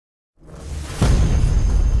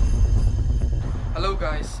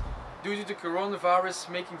due to the coronavirus,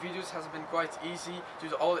 making videos has been quite easy due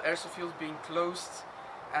to all the airsoft fields being closed,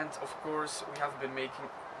 and of course we have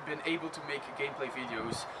been able to make gameplay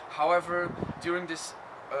videos. However, during this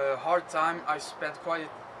hard time, I spent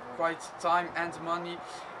quite time and money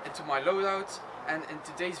into my loadout, and in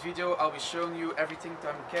today's video I'll be showing you everything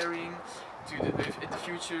that I'm carrying in the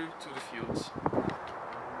future to the fields.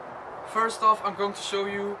 First off, I'm going to show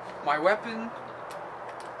you my weapon.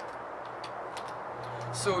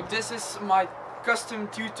 So this is my custom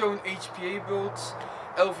two-tone HPA build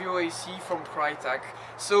LVOAC from Crytek.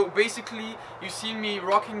 So basically you see me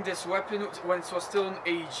rocking this weapon when it was still an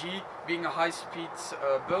AEG, being a high-speed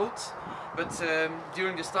build, but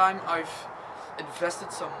during this time I've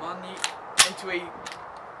invested some money into a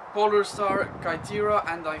Polar Star Kythera,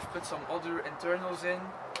 and I've put some other internals in,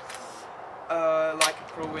 like a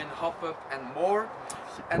Pro-In hop-up and more.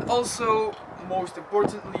 And also, most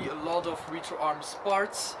importantly, a lot of retro arms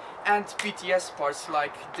parts and PTS parts,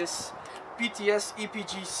 like this PTS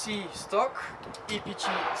EPG-C stock,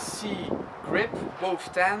 EPG-C grip,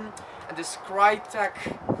 both 10, and this Crytek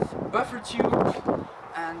buffer tube,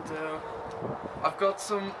 and I've got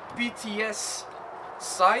some PTS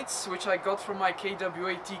sights which I got from my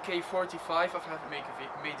KWA TK45. I've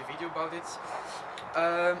made a video about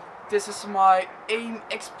it. This is my AIM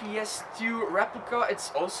XPS2 replica. It's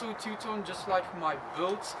also two-tone, just like my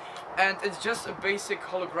build, and it's just a basic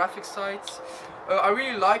holographic sight. I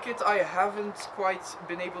really like it. I haven't quite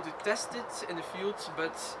been able to test it in the field,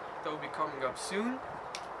 but that will be coming up soon.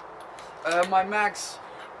 My mags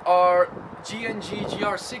are GNG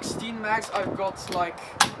GR16 mags. I've got like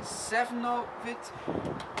 7 of it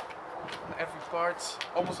on every part,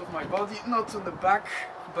 almost of my body, not on the back,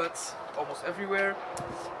 but almost everywhere.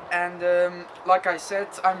 And like I said,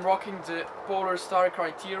 I'm rocking the Polar Star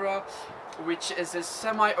Kythera, which is a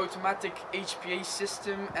semi-automatic HPA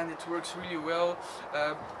system, and it works really well.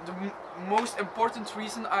 The most important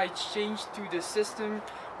reason I changed to this system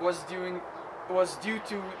was due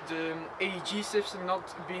to the AEG system not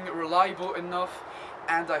being reliable enough,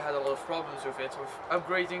 and I had a lot of problems with it, with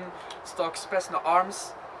upgrading stock Spetsna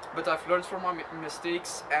arms, but I've learned from my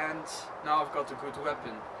mistakes, and now I've got a good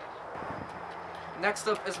weapon. Next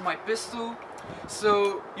up is my pistol.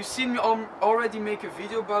 So you've seen me already make a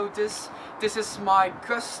video about this. This is my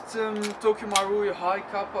custom Tokyo Marui High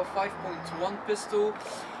Kappa 5.1 pistol.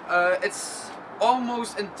 It's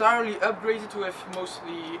almost entirely upgraded with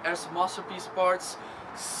mostly Airsoft Masterpiece parts,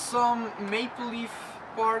 some Maple Leaf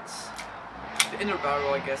parts, the inner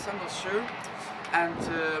barrel I guess, I'm not sure,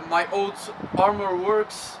 and my old Armor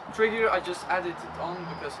Works trigger. I just added it on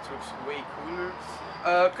because it looks way cooler.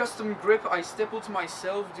 Custom grip I stippled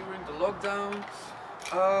myself during the lockdown.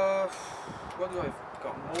 What do I've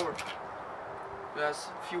got more? There's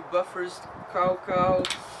a few buffers, cow,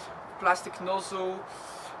 plastic nozzle,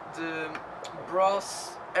 the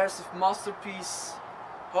brass Airsoft Masterpiece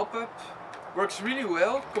hop-up. Works really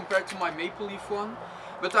well compared to my Maple Leaf one,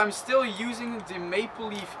 but I'm still using the Maple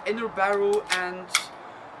Leaf inner barrel, and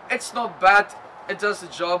it's not bad. It does the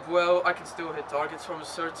job well. I can still hit targets from a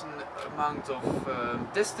certain amount of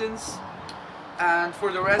distance. And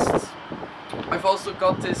for the rest, I've also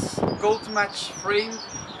got this gold match frame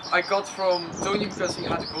I got from Tony because he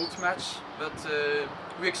had a gold match, but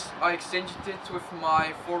I exchanged it with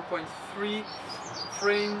my 4.3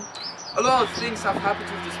 frame. A lot of things have happened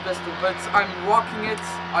with this pistol, but I'm rocking it.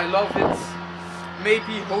 I love it.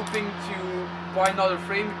 Maybe hoping to buy another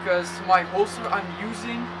frame because my holster I'm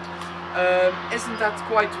using isn't that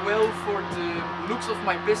quite well for the looks of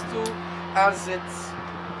my pistol, as it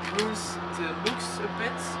ruins the looks a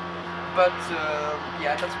bit, but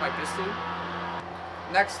yeah, that's my pistol.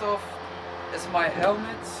 Next off is my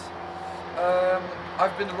helmet.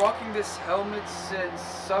 I've been rocking this helmet since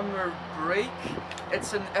summer break.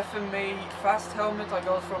 It's an FMA fast helmet. I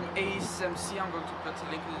got it from ASMC. I'm going to put a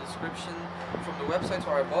link in the description from the website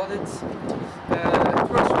where I bought it. It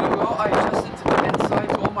works really well. I adjusted the inside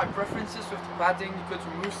to all my preferences with the padding. You could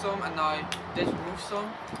remove some, and I did remove some.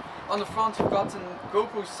 On the front you've got a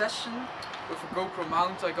GoPro Session with a GoPro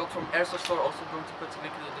mount I got from Airsoft store. Also going to put a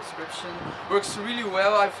link in the description. Works really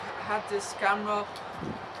well. I've had this camera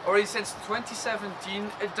already since 2017.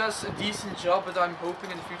 It does a decent job, but I'm hoping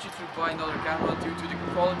in the future to buy another camera due to the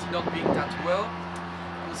quality not being that well.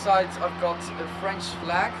 On the sides I've got a French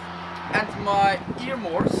flag and my ear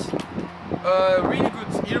morse. Really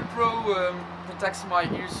good ear pro, protects my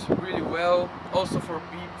ears really well, also from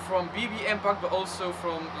BB impact, but also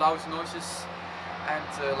from loud noises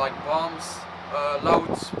and like bombs, loud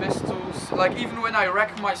pistols. Like even when I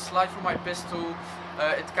rack my slide from my pistol,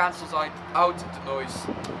 it cancels out the noise.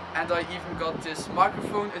 And I even got this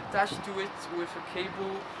microphone attached to it with a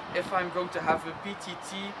cable if I'm going to have a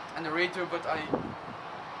PTT and a radio, but I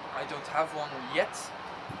don't have one yet,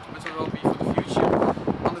 but it will be for the future.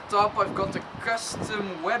 On the top I've got a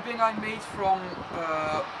custom webbing I made from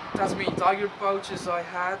Tasmanian tiger pouches I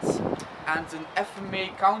had, and an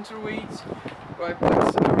FMA counterweight where I put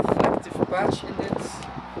a reflective patch in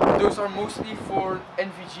it. Those are mostly for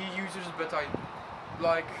NVG users, but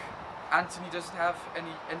like Anthony doesn't have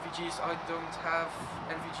any NVGs, I don't have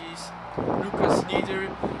NVGs, Lucas neither,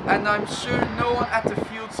 and I'm sure no one at the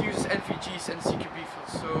fields uses NVGs and CQB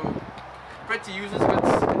fields, so pretty useless, but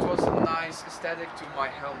it was a nice aesthetic to my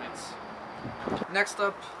helmets. Next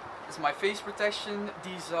up is my face protection.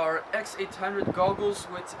 These are X800 goggles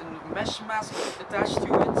with a mesh mask attached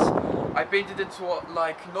to it. I painted it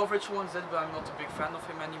like Novrich once did, but I'm not a big fan of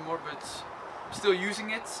him anymore, but still using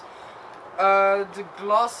it. The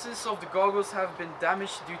glasses of the goggles have been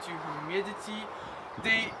damaged due to humidity.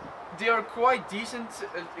 They are quite decent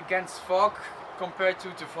against fog compared to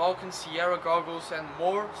the Vulcan, Sierra goggles and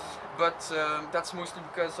more, but that's mostly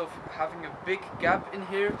because of having a big gap in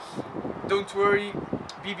here. Don't worry,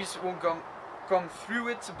 BBs won't come through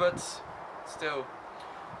it, but still.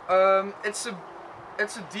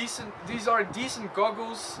 These are decent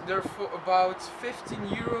goggles. They're for about 15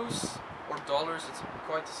 euros or dollars, it's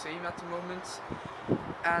quite the same at the moment.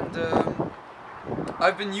 And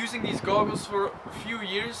I've been using these goggles for a few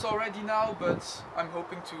years already now, but I'm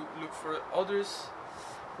hoping to look for others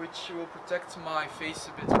which will protect my face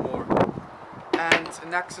a bit more. And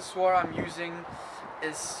an accessoire I'm using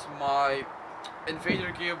is my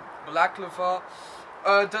Invader Gear Black Lava.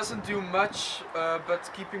 Doesn't do much, but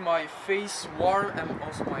keeping my face warm and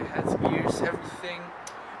also my head, ears, everything.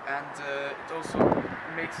 And it also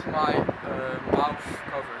makes my mouth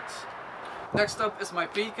covered. Next up is my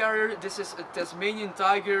plate carrier. This is a Tasmanian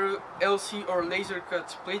Tiger LC or laser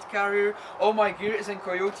cut plate carrier. All my gear is in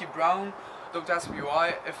Coyote Brown. Don't ask me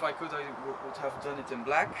why. If I could, I would have done it in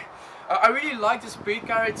black. I really like this plate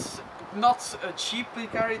carrier. It's not a cheap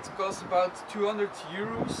plate carrier. It costs about 200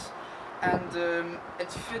 euros. And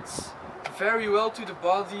it fits very well to the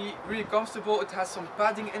body. Really comfortable. It has some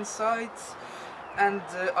padding inside. And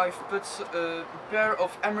I've put a pair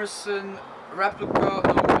of Emerson Replica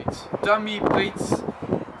dummy plates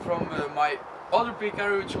from my other plate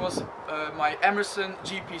carrier, which was my Emerson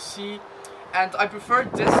GPC, and I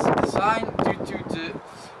preferred this design due to the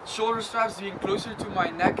shoulder straps being closer to my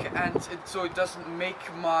neck, and so it doesn't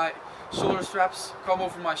make my shoulder straps come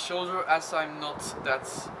over my shoulder, as I'm not that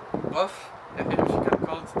buff, if you can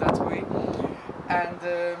call it that way.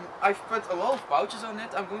 And I've put a lot of pouches on it.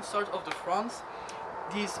 I'm going to start off the front.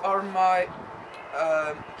 These are my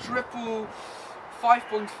triple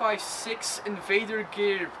 5.56 Invader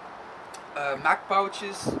Gear mag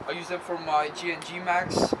pouches. I use them for my GNG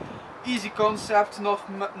mags. Easy concept,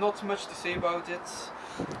 not much to say about it.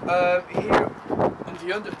 Here on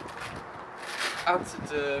the at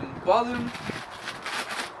the bottom,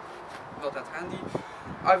 not that handy,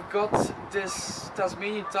 I've got this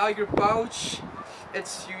Tasmanian Tiger pouch.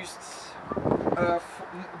 It's used.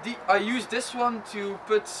 I use this one to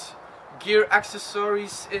put gear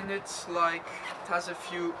accessories in it, like it has a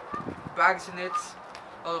few bags in it,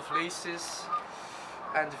 a lot of laces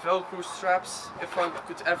and Velcro straps if I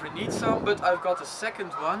could ever need some. But I've got a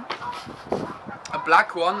second one, a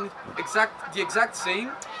black one, the exact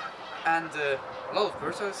same, and a lot of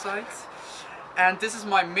birds outside. And this is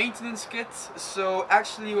my maintenance kit. So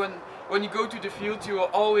actually when you go to the field, you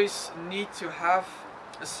will always need to have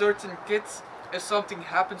a certain kit if something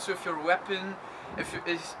happens with your weapon,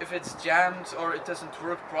 if it's jammed or it doesn't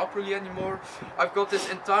work properly anymore. I've got this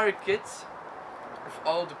entire kit of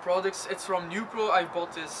all the products. It's from Nupro. I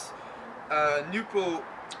bought this Nupro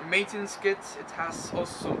maintenance kit. It has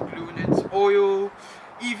also some glue in it, oil,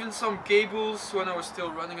 even some cables when I was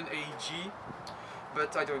still running an AEG,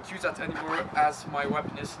 but I don't use that anymore as my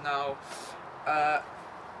weapon is now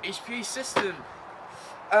HPA system.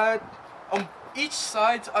 On each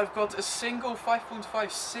side I've got a single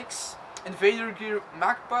 5.56 Invader Gear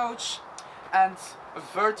mag pouch and a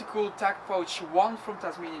vertical tack pouch 1 from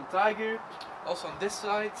Tasmanian Tiger, also on this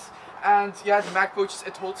side. And yeah, the mag pouches,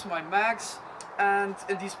 it holds my mags. And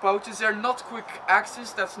in these pouches, they're not quick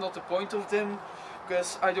access, that's not the point of them,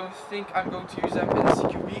 because I don't think I'm going to use them in the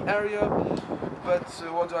CQB area. But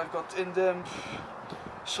what do I've got in them?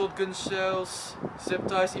 Shotgun shells, zip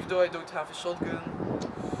ties, even though I don't have a shotgun.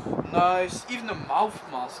 Nice, even a mouth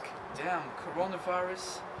mask. Damn,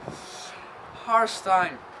 coronavirus. Harsh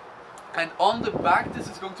time. And on the back, this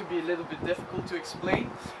is going to be a little bit difficult to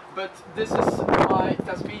explain, but this is my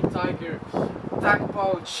Tasmanian Tiger tag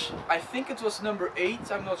pouch. I think it was number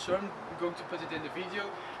 8, I'm not sure, I'm going to put it in the video.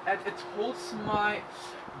 And it holds my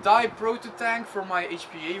die proto tank for my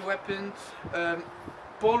HPA weapon,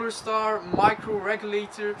 Polar Star micro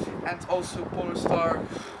regulator, and also Polar Star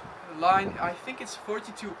line. I think it's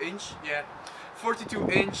 42 inch, yeah, 42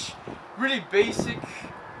 inch, really basic,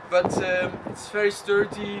 but it's very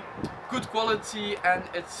sturdy, good quality, and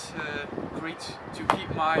it's great to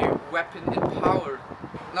keep my weapon in power.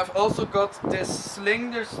 And I've also got this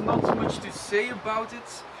sling. There's not much to say about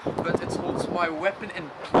it, but it holds my weapon in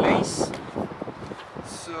place.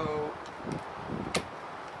 So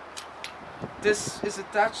this is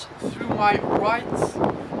attached through my right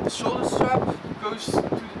shoulder strap, goes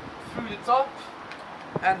through the top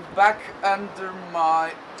and back under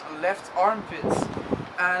my left armpit.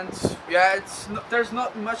 And yeah, there's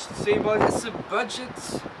not much to say about it. It's a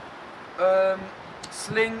budget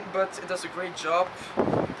sling, but it does a great job.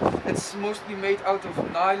 It's mostly made out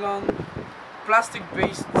of nylon, plastic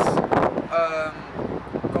based cotton.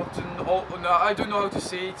 No, I don't know how to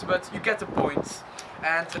say it, but you get the point.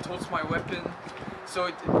 And it holds my weapon,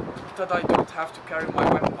 so that I don't have to carry my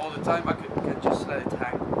weapon all the time. I can just let it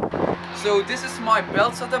hang. So this is my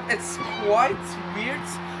belt setup. It's quite weird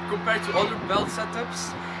compared to other belt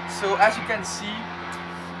setups. So as you can see,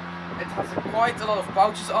 it has quite a lot of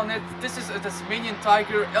pouches on it. This is a Tasmanian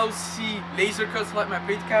Tiger LC laser cut like my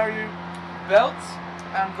plate carrier belt.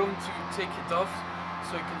 I'm going to take it off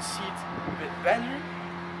so you can see it a bit better.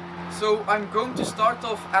 So I'm going to start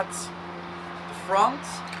off at the front,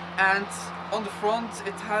 and on the front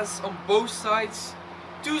it has on both sides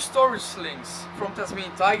 2 storage slings from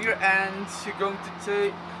Tasmanian Tiger, and you're going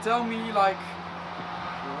to tell me like,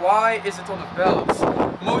 why is it on a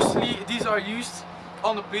belt? Mostly these are used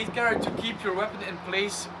on the plate carrier to keep your weapon in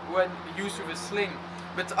place when used with a sling.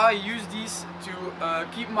 But I use these to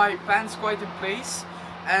keep my pants quite in place,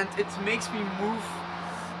 and it makes me move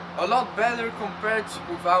a lot better compared to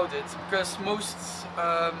without it, because most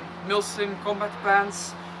mil-slim combat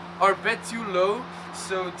pants are a bit too low,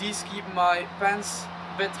 so these keep my pants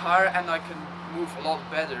a bit higher and I can move a lot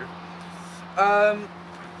better.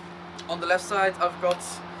 On the left side I've got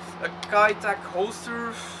a Kai-Tak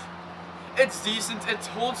holster. It's decent, it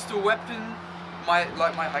holds the weapon, like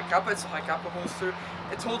my high kappa, it's a high kappa holster.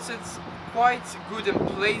 It holds it quite good in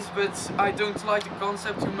place, but I don't like the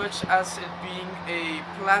concept too much as it being a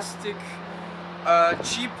plastic,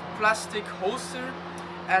 cheap plastic holster,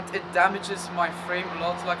 and it damages my frame a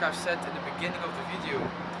lot, like I've said in the beginning of the video.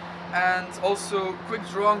 And also, quick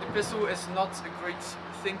drawing the pistol is not a great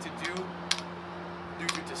thing to do due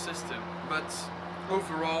to the system, but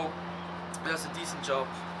overall it does a decent job.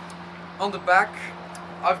 On the back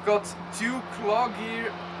I've got 2 claw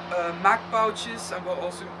gear mag pouches,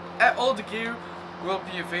 and all the gear will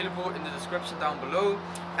be available in the description down below,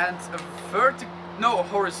 and a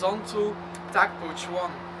horizontal tag pouch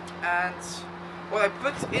one. And what I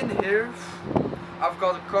put in here, I've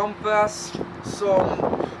got a compass,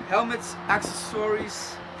 some helmets,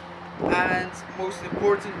 accessories, and most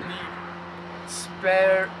importantly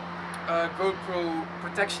spare GoPro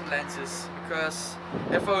protection lenses, because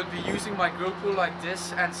if I would be using my GoPro like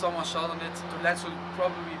this and someone shot on it, the lens would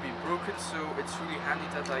probably be broken, so it's really handy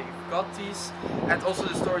that I got these. And also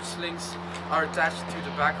the storage slings are attached to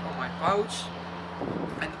the back of my pouch.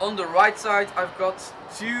 And on the right side I've got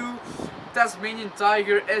 2 Tasmanian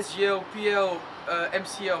Tiger SGL PL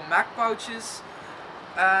MCL mag pouches,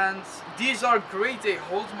 and these are great. They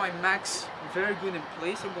hold my mags very good in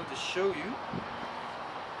place. I'm going to show you.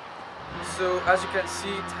 So as you can see,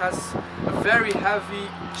 it has a very heavy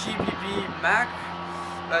GBB mag.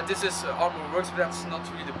 This is Armor Works, but that's not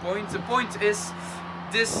really the point. The point is,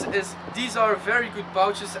 these are very good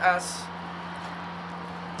pouches as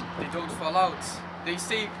they don't fall out. They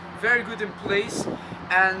stay very good in place,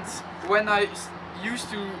 and when I used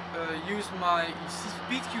to use my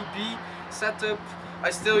Speed QB setup, I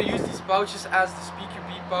still use these pouches, as the Speed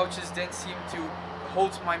QB pouches didn't seem to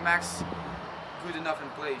hold my mags good enough in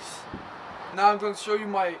place. Now I'm going to show you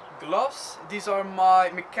my gloves. These are my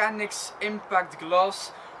Mechanics Impact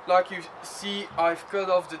gloves. Like you see, I've cut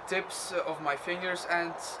off the tips of my fingers,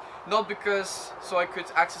 and not because so I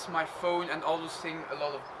could access my phone and all those things a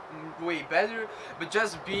lot of way better, but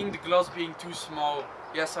just the gloves being too small.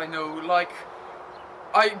 Yes, I know, like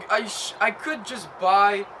I could just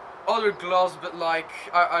buy other gloves, but like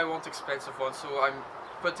I want expensive ones, so I'm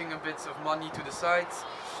putting a bit of money to the side.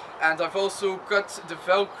 And I've also cut the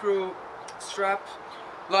Velcro strap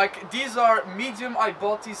Like, these are medium. I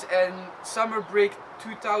bought these in summer break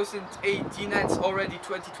 2018 and it's already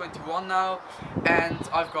 2021 now, and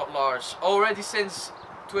I've got large already since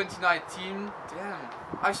 2019. Damn,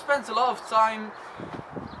 I've spent a lot of time.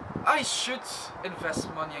 I should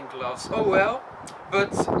invest money in gloves, oh well,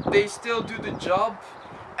 but they still do the job,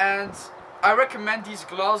 and I recommend these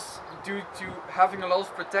gloves due to having a lot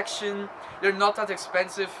of protection. They're not that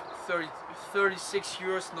expensive, 36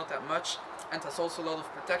 euros, not that much, and has also a lot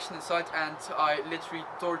of protection inside, and I literally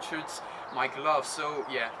tortured my gloves. So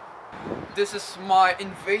yeah, this is my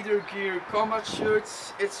Invader Gear combat shirt.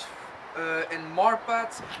 It's in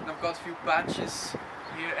Marpat, and I've got a few patches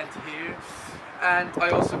here and here, and I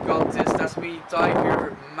also got this Tasmanian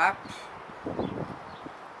Tiger map.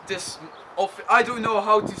 This I don't know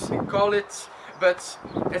how to call it, but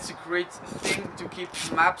it's a great thing to keep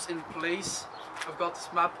maps in place. I've got this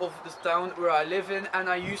map of this town where I live in, and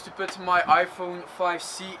I used to put my iPhone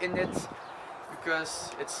 5C in it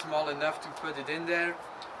because it's small enough to put it in there,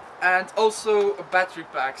 and also a battery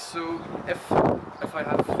pack. So if I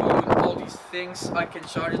have phone, all these things, I can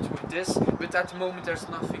charge it with this, but at the moment there's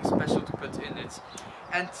nothing special to put in it.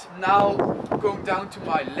 And now going down to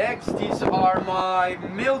my legs, these are my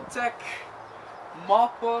Miltech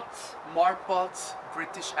Marpat,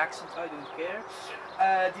 British accent, I don't care.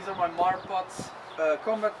 These are my Marpat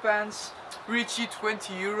combat pants, really cheap,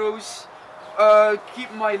 20 euros.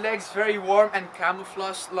 Keep my legs very warm and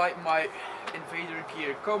camouflaged like my Invader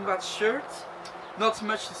Gear combat shirt. Not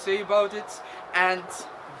much to say about it. And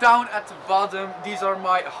down at the bottom, these are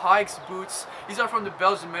my hikes boots. These are from the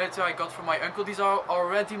Belgian military I got from my uncle. These are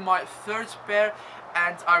already my third pair,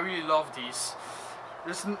 and I really love these.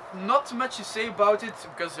 There's not much to say about it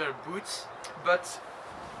because they're boots, but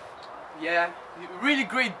yeah, really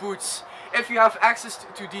great boots. If you have access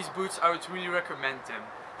to these boots, I would really recommend them.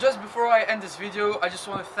 Just before I end this video, I just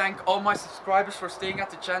want to thank all my subscribers for staying at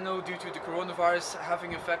the channel due to the coronavirus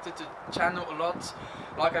having affected the channel a lot.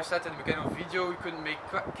 Like I said in the beginning of the video, we couldn't make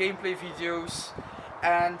gameplay videos.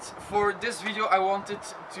 And for this video I wanted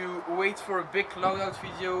to wait for a big loadout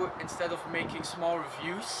video instead of making small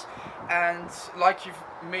reviews. And like you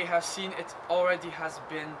may have seen, it already has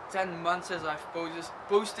been 10 months since I've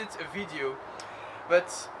posted a video.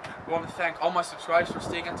 But I want to thank all my subscribers for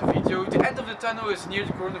staying at the video. The end of the tunnel is near.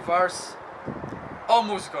 The coronavirus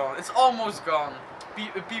almost gone. It's almost gone.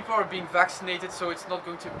 People are being vaccinated, so it's not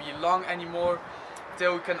going to be long anymore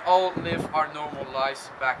till we can all live our normal lives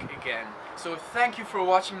back again. So thank you for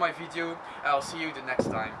watching my video. I'll see you the next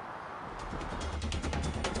time.